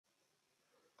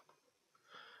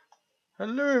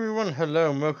Hello everyone,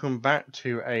 hello and welcome back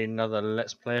to another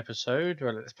Let's Play episode,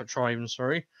 or Let's Play Tribe,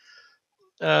 sorry.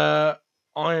 I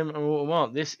am Immortal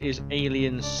Mark. This is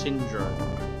Alien Syndrome.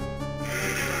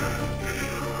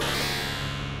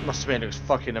 Must admit, it looks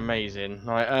fucking amazing.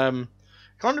 Right,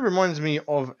 kind of reminds me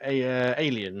of a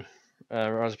Alien,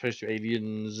 as opposed to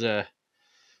Aliens,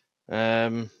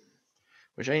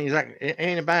 which it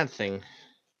ain't a bad thing.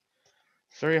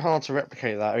 It's very hard to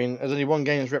replicate that. I mean, there's only one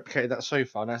game that's replicated that so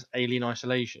far, and that's Alien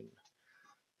Isolation.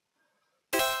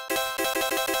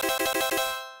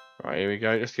 Right, here we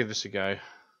go. Let's give this a go.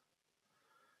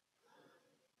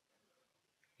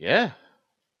 Yeah.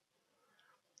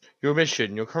 Your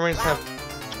mission. Your comrades have...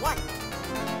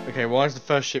 Okay, why is the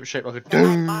first ship shaped like a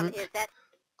dome? The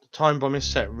time bomb is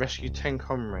set. Rescue 10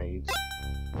 comrades.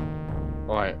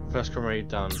 Right, first comrade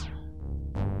done.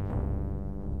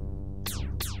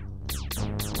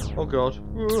 Oh god.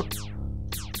 Ooh.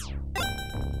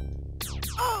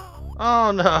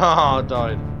 Oh no, I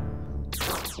died.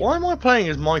 Why am I playing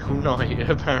as Michael Knight,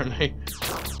 apparently?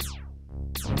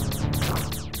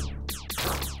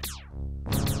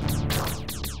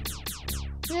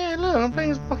 Yeah, look, I'm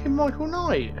playing as fucking Michael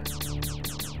Knight.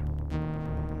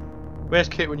 Where's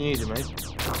Kit when you need him, mate?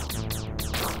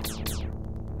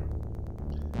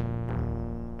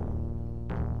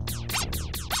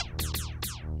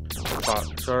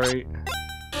 Fuck, sorry.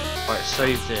 Right,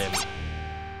 saved him.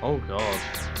 Oh god.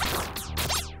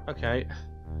 Okay.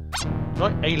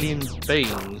 Like alien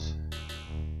beings.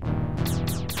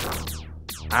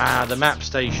 Ah, the map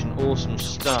station, awesome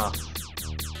stuff.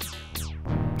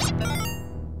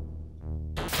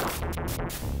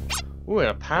 Ooh, and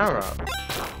a power up.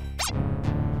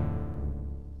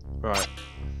 Right.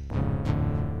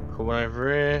 Cool one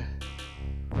over here.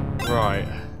 Right.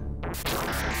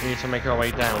 We need to make our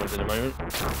way downwards in a moment.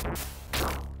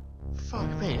 Fuck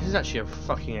me, this is actually a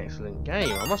fucking excellent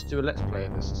game. I must do a let's play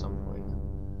of this at some point.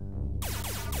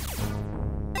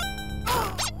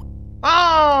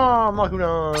 Ah, Michael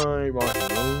Knight, Michael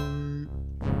Knight.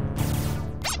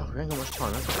 Fuck, we ain't got much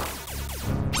time, have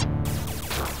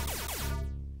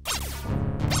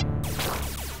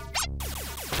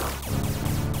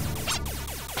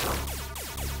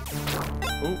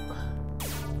we? Ooh.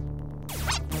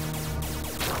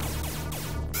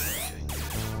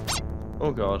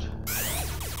 Oh god.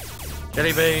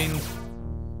 Jelly bean.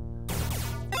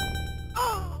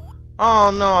 Oh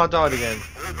no, I died again.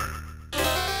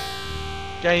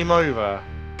 Game over.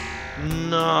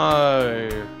 No.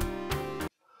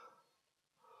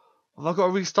 Have I got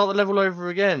to restart the level over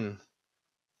again?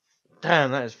 Damn,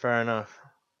 that is fair enough.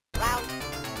 Round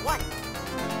one.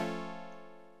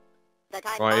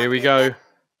 Right, here we go.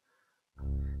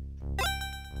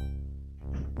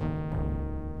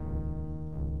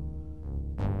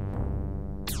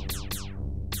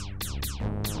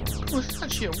 Oh, it's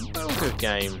actually a well good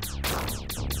game.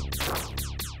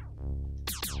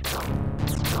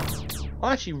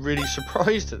 I'm actually really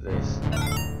surprised at this.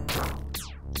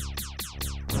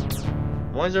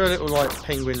 Why is there a little like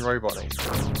penguin robot next to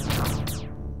it?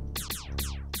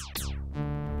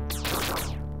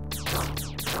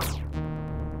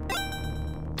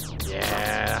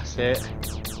 Yeah, that's it.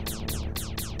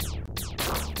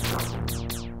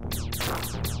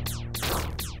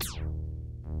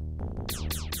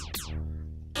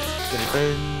 Jelly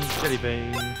beans, jelly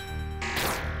beans.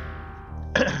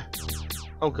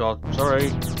 Oh god, sorry.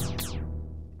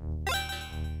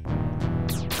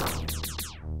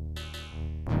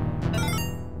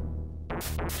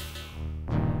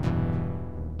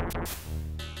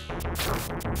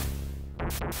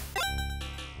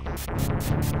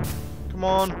 Come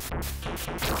on.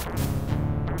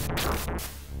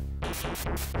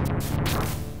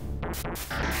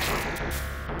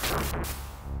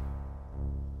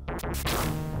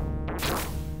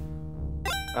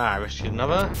 Ah, rescued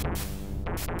another.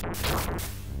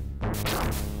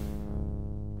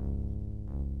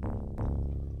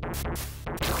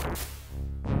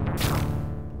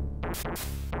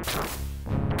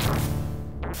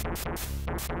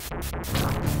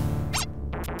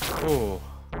 Oh.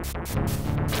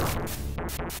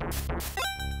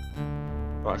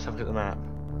 Right, let's have a look at the map.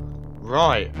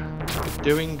 Right,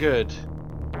 doing good.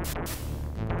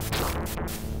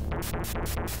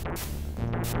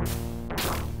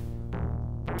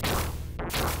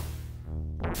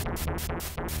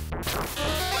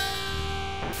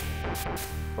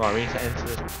 Right, we need to enter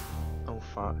this. Oh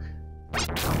fuck.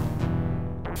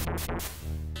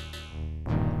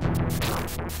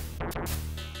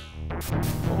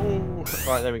 Oh,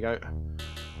 right, there we go.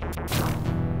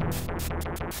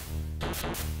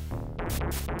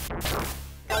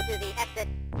 Go to the exit.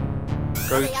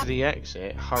 Go to the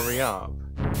exit. Hurry up.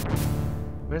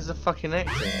 Where's the fucking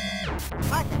exit?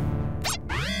 Caution.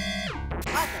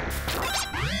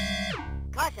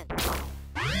 Caution.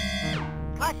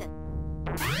 Caution.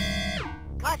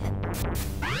 Caution.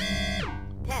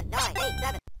 10, 9, 8,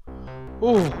 7.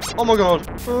 Oh my god.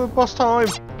 Boss time.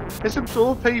 It's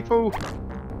absorb people.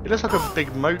 It looks like a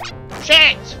big moat.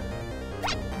 Shit!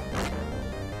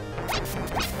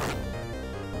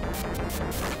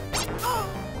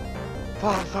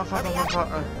 Fuck.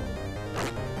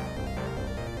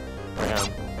 Damn.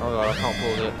 Oh god, I can't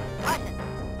pause it.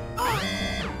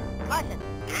 Caution.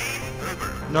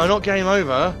 No, not game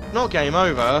over. Not game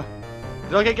over.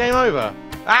 Did I get game over?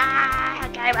 Ah!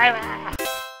 Game over!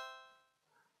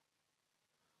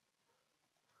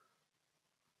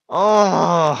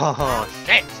 Oh,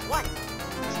 shit! One.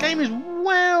 This game is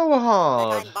well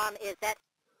hard. Time bomb is set.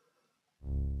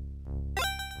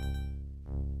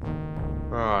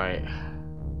 Right.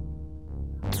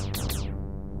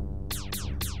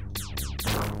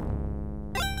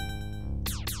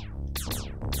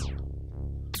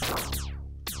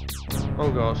 Oh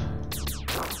god.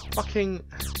 Fucking.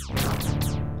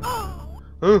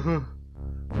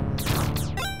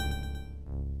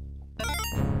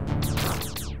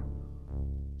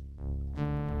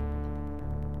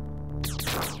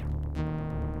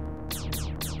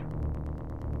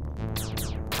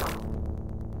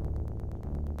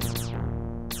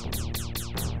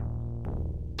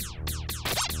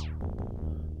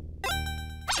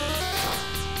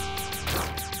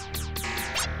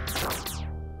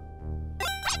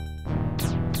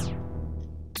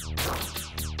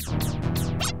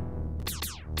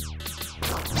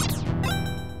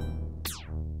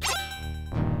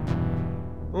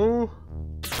 Oh.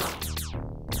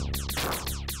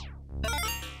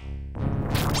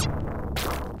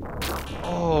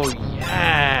 Oh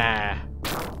yeah.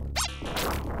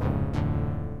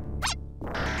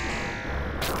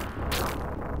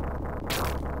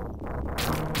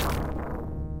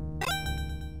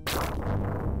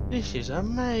 This is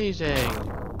amazing.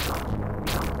 Go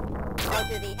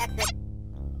to the exit.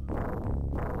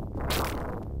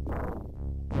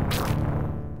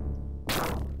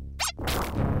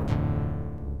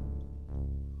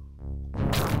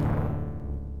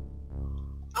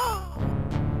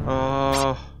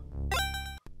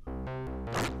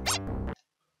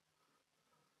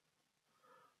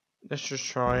 Let's just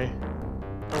try.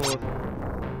 Forward.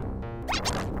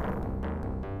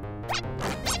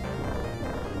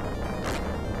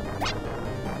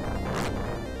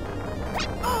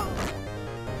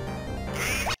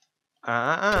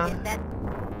 Is set.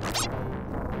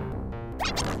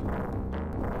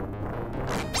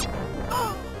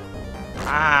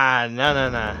 No.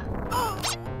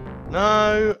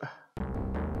 No.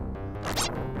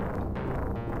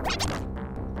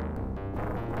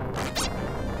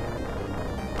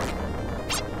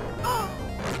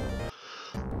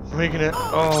 Making it.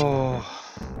 Oh.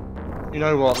 You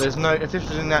know what? There's no. If this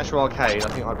was in the actual arcade, I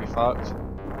think I'd be fucked.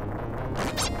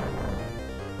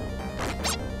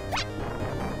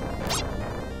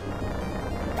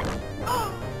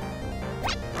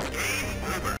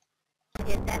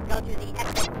 Is set. Go to the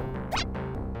exit.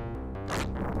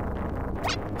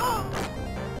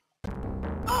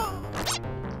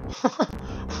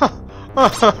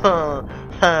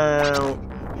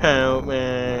 Help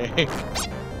me.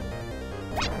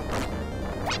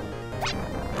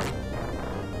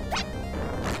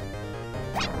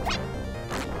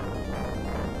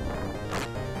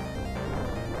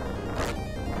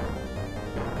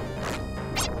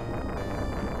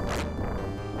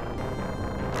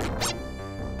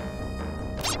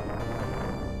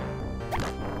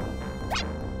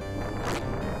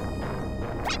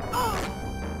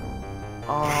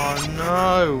 Oh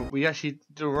no! We actually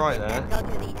did alright there. Go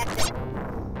to the exit.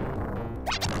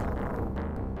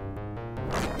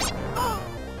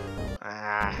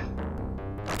 Ah.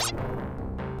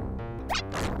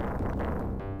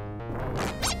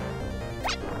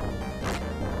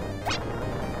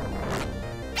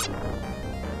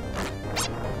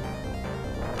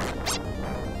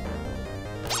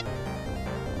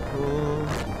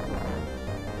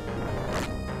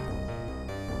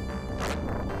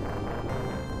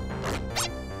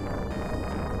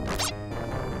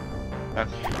 Okay.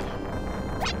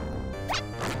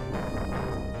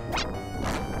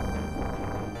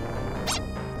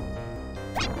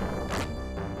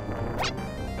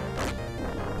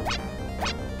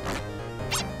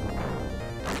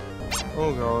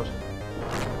 Oh god.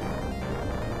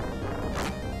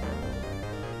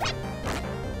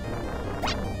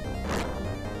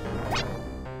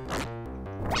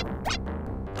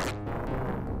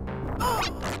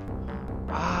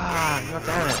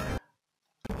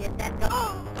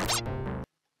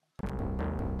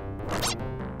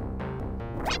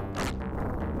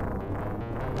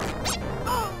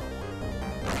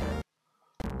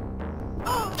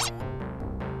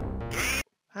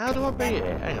 How do I beat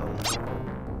it? Hang on.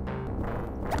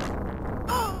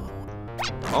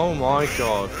 Oh my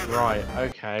god. Right,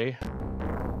 okay.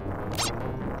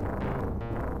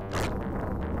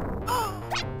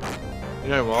 You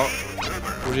know what?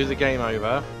 We'll do the game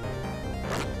over.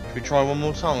 Should we try one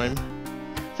more time?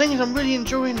 Thing is, I'm really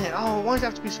enjoying it. Oh, why does it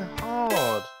have to be so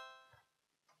hard?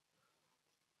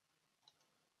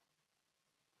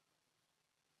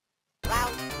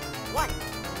 Round 1.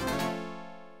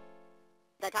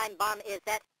 The time bomb is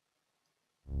set.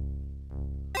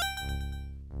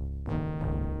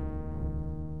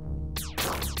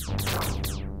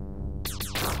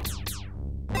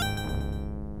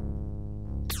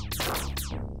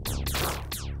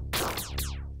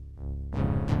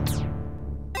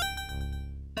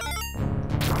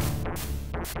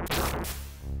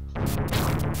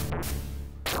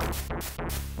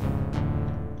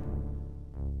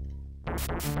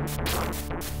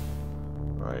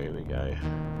 Right, here we go.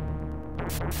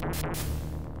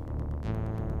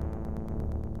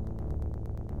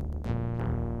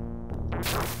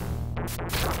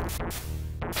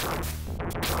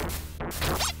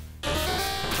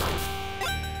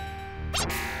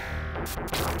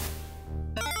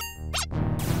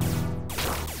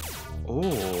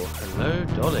 Oh, hello,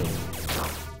 Dolly.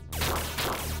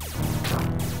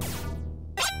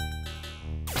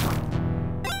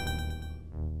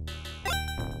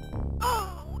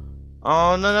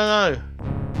 Oh, no, no, no.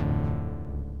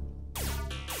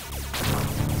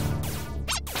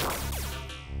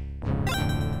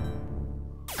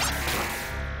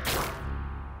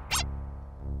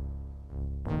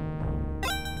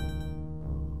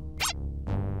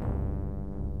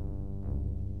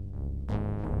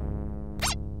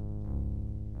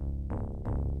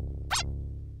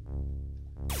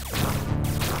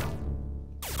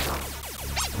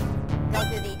 Go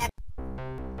to the X.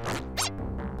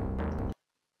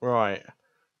 Right.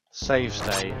 Save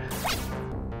state.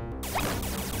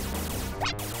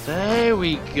 There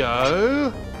we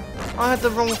go. I had the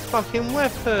wrong fucking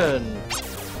weapon.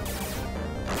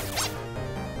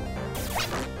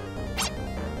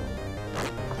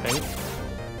 I think.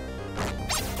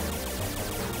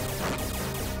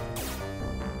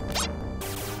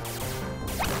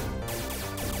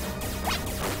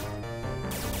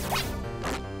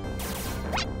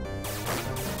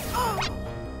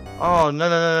 Oh, no, no, no,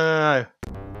 no, no, no.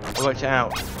 I worked it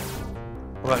out.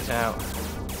 I worked it out.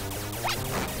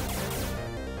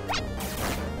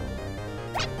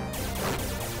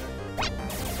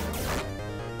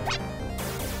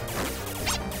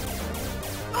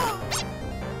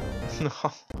 No.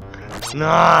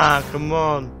 Nah, come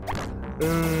on.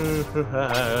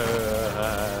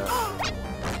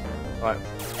 Right.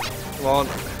 Come on.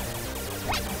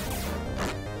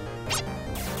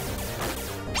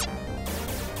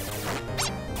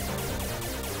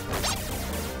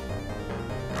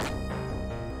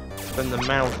 When the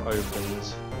mouth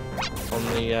opens on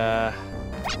the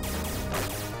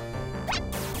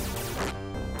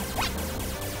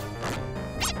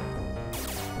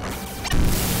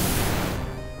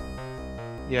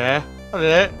yeah, I did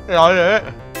it. Yeah, I did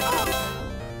it.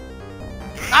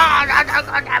 Ah, God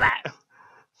damn it!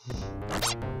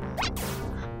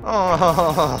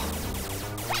 Oh.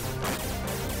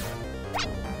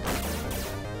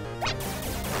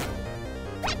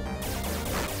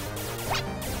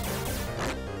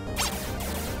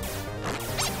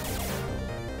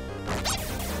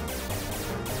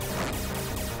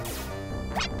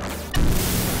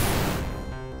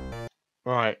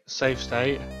 Right, save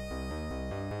state.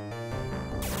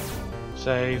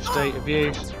 Save state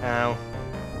abuse. Ow.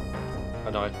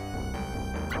 I died.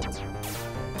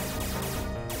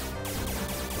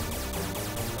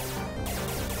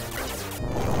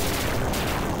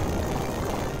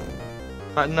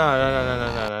 No, no, no, no, no,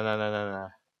 no, no, no, no, no.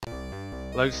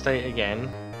 Load state again.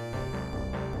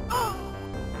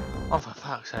 Oh, for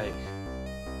fuck's sake.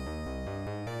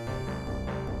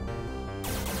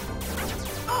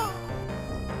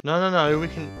 No, no, no, we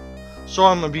can...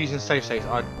 Sorry I'm abusing save states,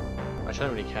 I don't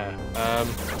really care.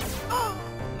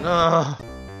 No!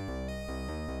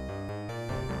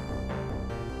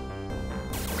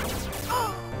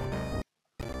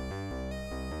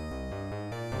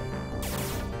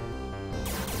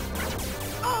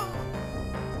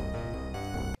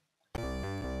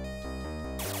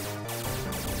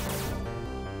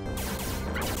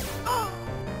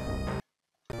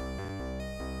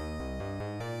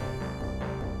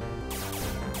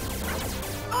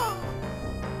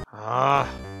 Ah!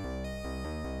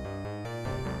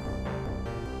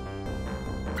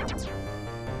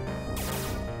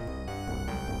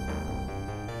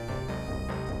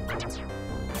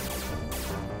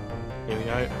 Here we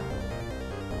go.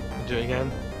 Do it again.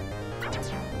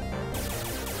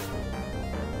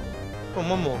 Come on,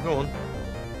 one more, go on.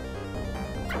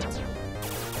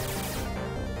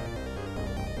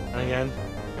 And again.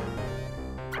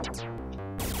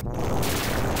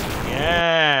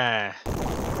 Yeah!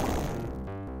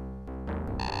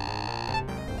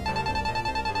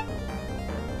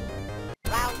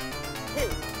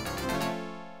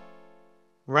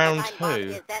 Round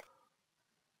 2.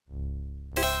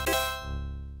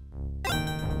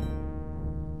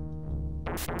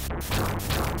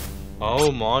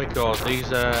 Oh my god,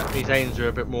 these aliens are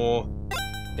a bit more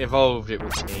evolved, it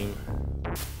would seem.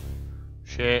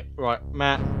 Shit, right,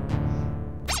 Matt.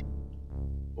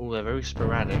 Oh, they're very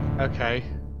sporadic. Okay.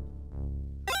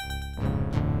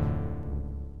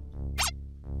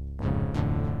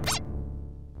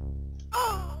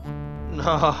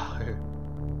 No.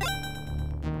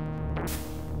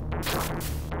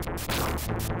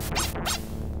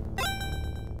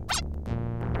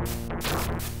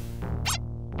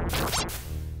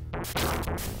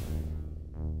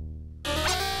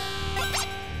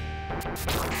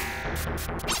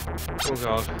 Oh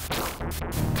god.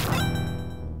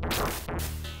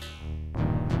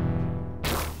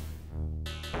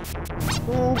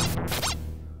 Oh.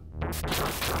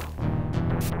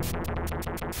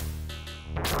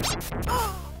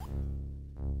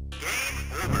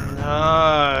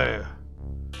 No.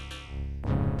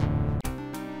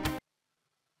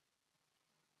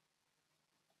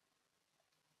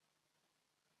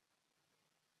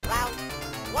 Round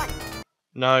 1.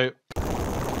 No.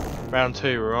 Round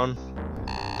 2 we're on.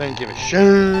 Don't give a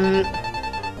shit.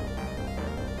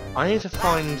 I need to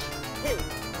find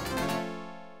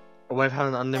a way of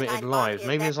having unlimited lives.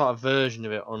 Maybe there's like a version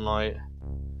of it on like...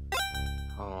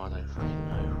 Oh, I don't fucking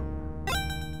know.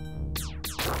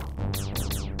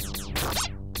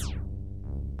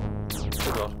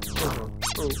 Oh god. Oh god.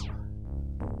 Oh.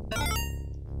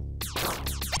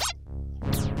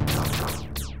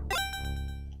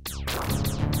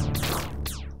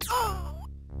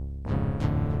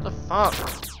 What the fuck?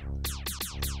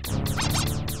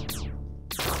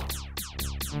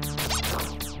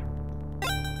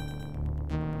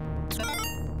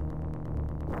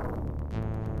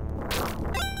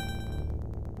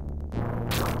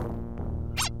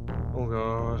 Oh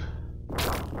god.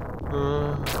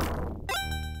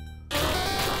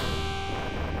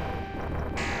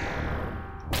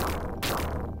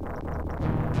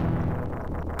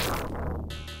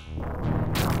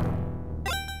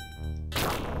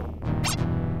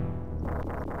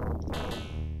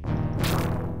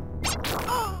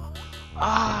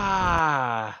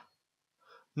 Ah!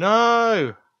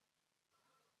 No!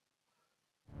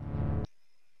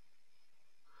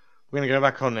 We're gonna go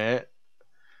back on it.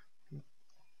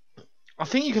 I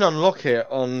think you can unlock it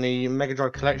on the Mega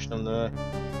Drive Collection on the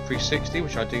 360,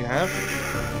 which I do have.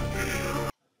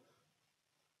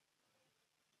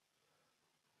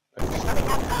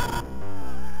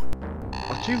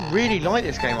 I do really like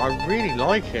this game. I really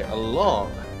like it a lot.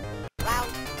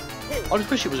 I just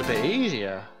wish it was a bit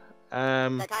easier.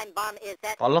 The time bomb is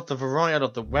set. I love the variety, I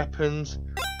love the weapons.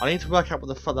 I need to work out what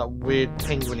the fuck that weird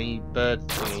penguin-y bird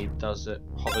thingy does that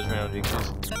hovers around you,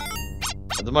 because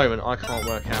at the moment I can't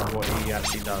work out what he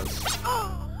actually does.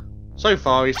 So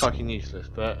far he's fucking useless,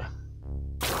 but...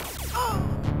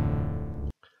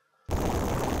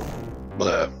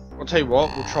 I'll tell you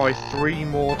what, we'll try 3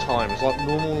 more times. Like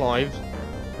normal lives,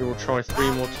 we will try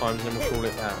 3 more times and then we'll call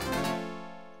it that.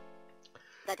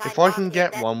 If I can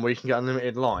get one where you can get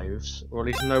unlimited lives, or at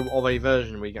least know of a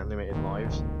version where you get unlimited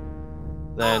lives,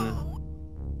 then...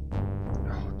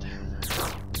 Oh, damn.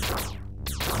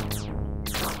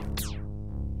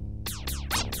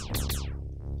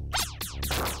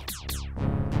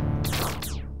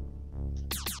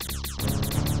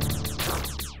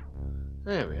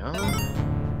 There we are.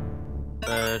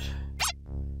 Bird.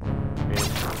 Good.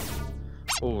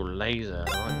 Oh, laser,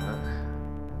 I like that.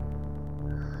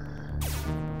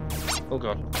 Oh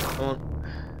god, come on.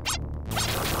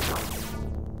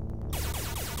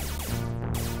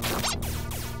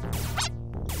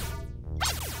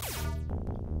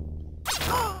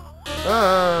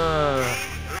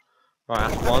 Right,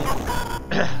 that's one.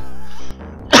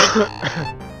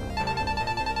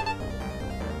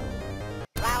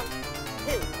 Round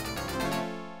 2.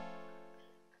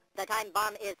 The time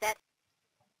bomb is set.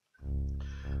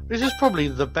 This is probably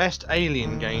the best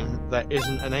Alien game that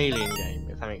isn't an Alien game,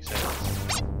 if that makes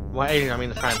sense. By Alien, I mean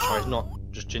the franchise, not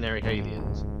just generic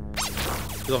aliens.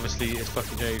 Because obviously it's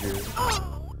fucking aliens.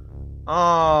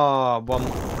 Ah, one.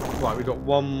 Right, we've got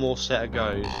one more set of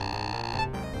goes.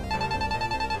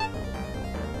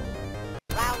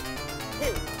 Round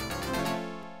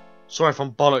Sorry if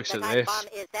I'm bollocks The at time this. bomb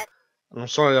is set. And I'm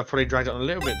sorry I've probably dragged it on a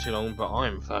little bit too long, but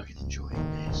I'm fucking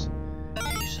enjoying this.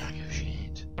 You sack of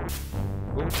shit.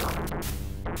 Ooh.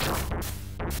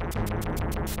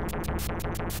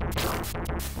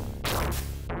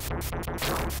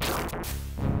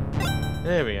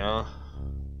 There we are.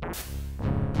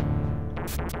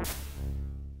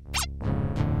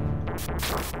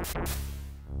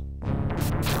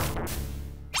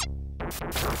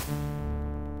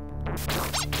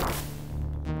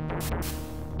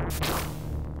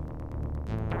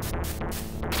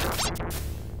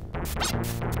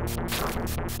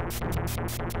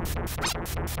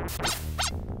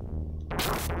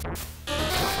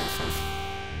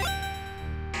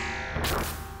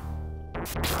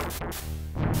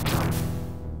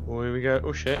 Oh, here we go.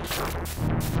 Oh shit.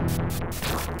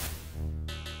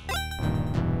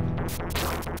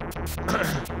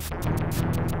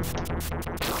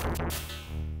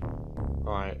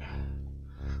 Right.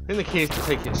 I think the key is to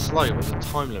take it slow, but there's a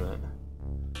time limit.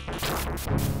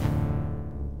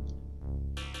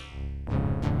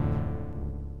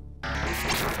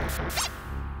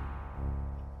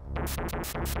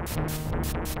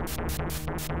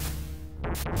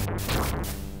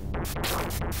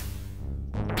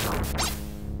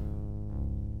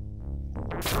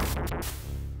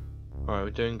 Alright, we're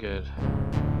doing good.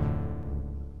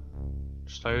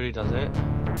 Slowly does it.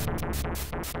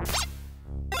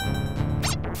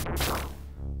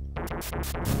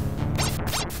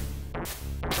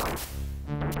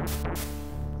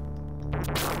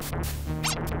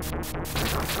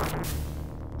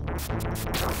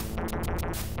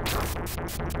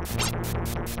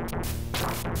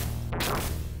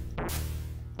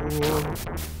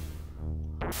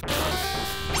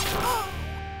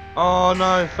 Oh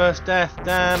no, first death,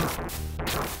 damn.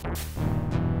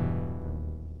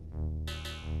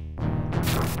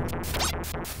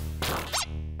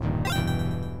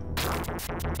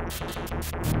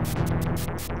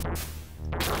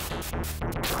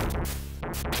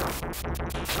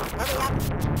 Hurry up.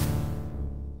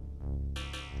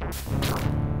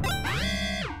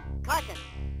 Caution.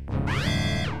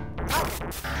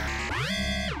 Caution.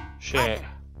 Shit.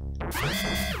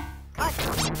 Caution.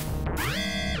 Caution.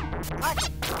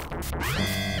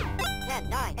 10,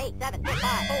 9, 8, 7, 6,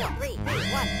 5, 4, 3, 2,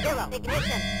 1, 0.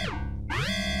 Ignition.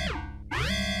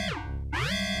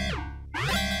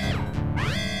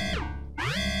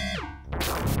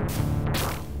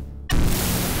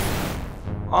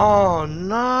 Oh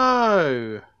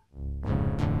no!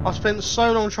 I spent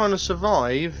so long trying to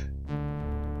survive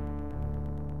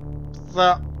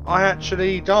that I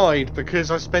actually died because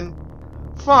I spent...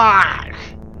 Fuck!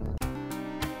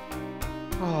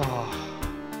 Oh.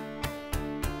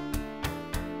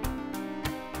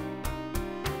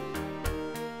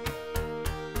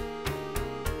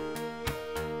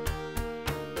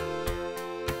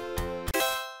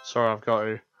 Sorry, I've got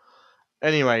to.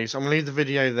 Anyways, I'm gonna leave the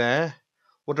video there.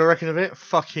 What do I reckon of it?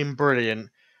 Fucking brilliant.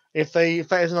 If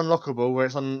that isn't unlockable, where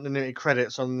it's unlimited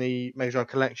credits on the Mega Drive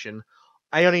collection,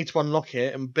 A, I need to unlock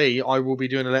it, and B, I will be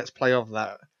doing a Let's Play of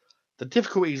that. The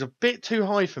difficulty is a bit too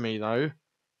high for me, though.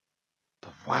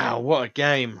 But wow, what a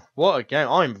game. What a game.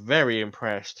 I'm very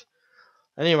impressed.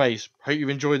 Anyways, hope you've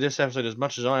enjoyed this episode as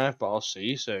much as I have, but I'll see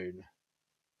you soon.